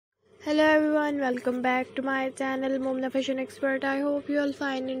Hello everyone, welcome back to my channel Momna Fashion Expert. I hope you all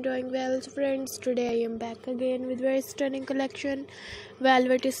fine and doing well. So friends, today I am back again with very stunning collection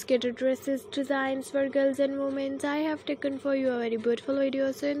velvet skater dresses designs for girls and women. I have taken for you a very beautiful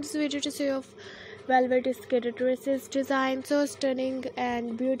video. So in this video to show of velvet skater dresses design so stunning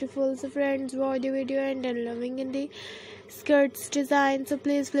and beautiful. So friends, watch the video and then loving in the skirts design. So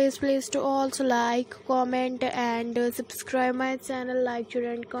please to also like, comment and subscribe my channel, like,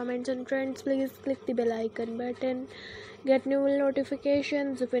 share and comments. And friends, please click the bell icon button, get new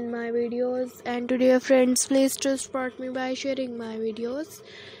notifications of in my videos. And today friends, please to support me by sharing my videos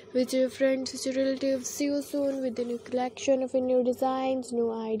with your friends, with your relatives. See you soon with a new collection of new designs,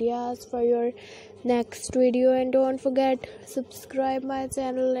 new ideas for your next video. And don't forget subscribe my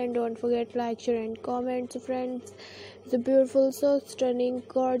channel, and don't forget like, share and comment. So friends, the beautiful, so stunning,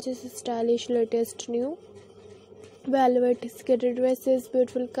 gorgeous, stylish, latest new velvet skater dresses,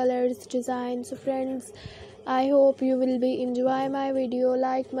 beautiful colors, designs. So friends, I hope you will be enjoy my video,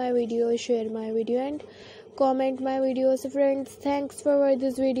 like my video, share my video and comment my video. So friends, thanks for watching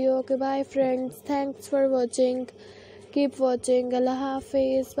this video. Okay, bye friends, thanks for watching, keep watching. Allah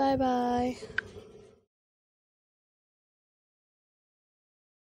Hafiz, bye bye.